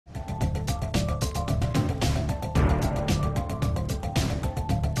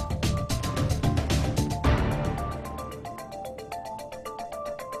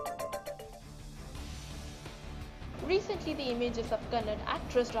the images of Kannada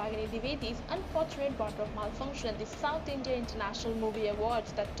actress Ragini Dwivedi's unfortunate bout of malfunction at the South India International Movie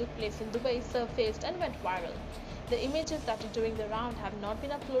Awards that took place in Dubai surfaced and went viral. The images that are doing the round have not been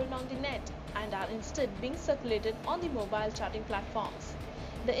uploaded on the net and are instead being circulated on the mobile chatting platforms.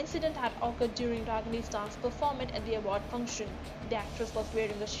 The incident had occurred during Ragini's dance performance at the award function. The actress was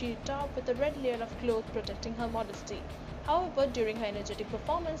wearing a sheer top with a red layer of cloth protecting her modesty. However, during her energetic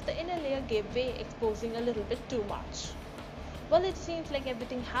performance, the inner layer gave way, exposing a little bit too much. Well, it seems like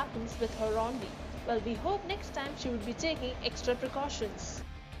everything happens with her only. Well, we hope next time she would be taking extra precautions.